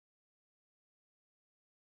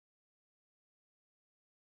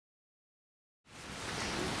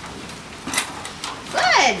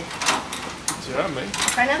good. Good job, man.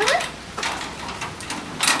 Try another one?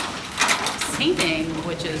 Painting,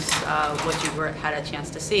 which is what you had a chance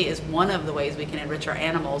to see, is one of the ways we can enrich our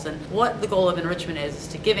animals. And what the goal of enrichment is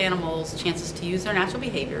to give animals chances to use their natural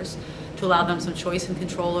behaviors, to allow them some choice and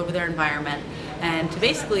control over their environment, and to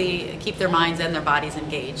basically keep their minds and their bodies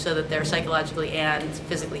engaged so that they're psychologically and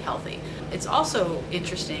physically healthy. It's also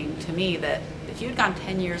interesting to me that if you'd gone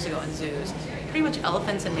 10 years ago in zoos, pretty much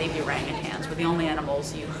elephants and maybe orangutans were the only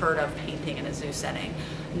animals you heard of painting in a zoo setting.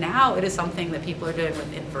 Now it is something that people are doing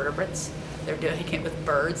with invertebrates. They're doing it with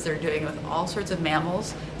birds, they're doing it with all sorts of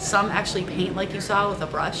mammals. Some actually paint like you saw with a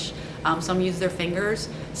brush. Some use their fingers.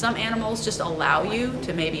 Some animals just allow you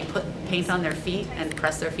to maybe put paint on their feet and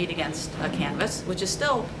press their feet against a canvas, which is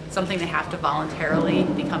still something they have to voluntarily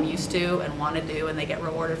become used to and want to do, and they get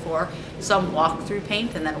rewarded for. Some walk through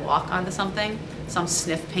paint and then walk onto something. Some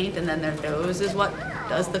sniff paint and then their nose is what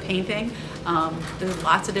does the painting. There's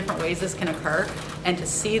lots of different ways this can occur, and to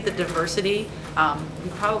see the diversity, we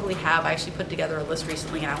probably have, I actually put together a list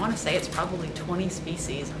recently, and I want to say it's probably 20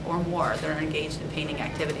 species or more that are engaged in painting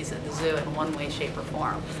activities at the zoo in one way, shape, or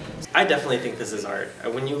form. I definitely think this is art.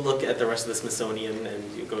 When you look at the rest of the Smithsonian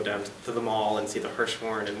and you go down to the mall and see the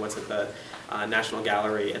Hirshhorn and what's at the National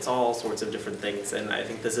Gallery, it's all sorts of different things, and I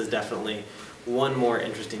think this is definitely one more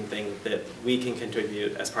interesting thing that we can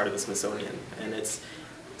contribute as part of the Smithsonian. And it's,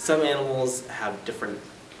 some animals have different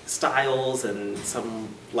styles and some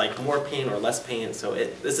like more paint or less paint, so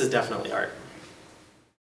this is definitely art.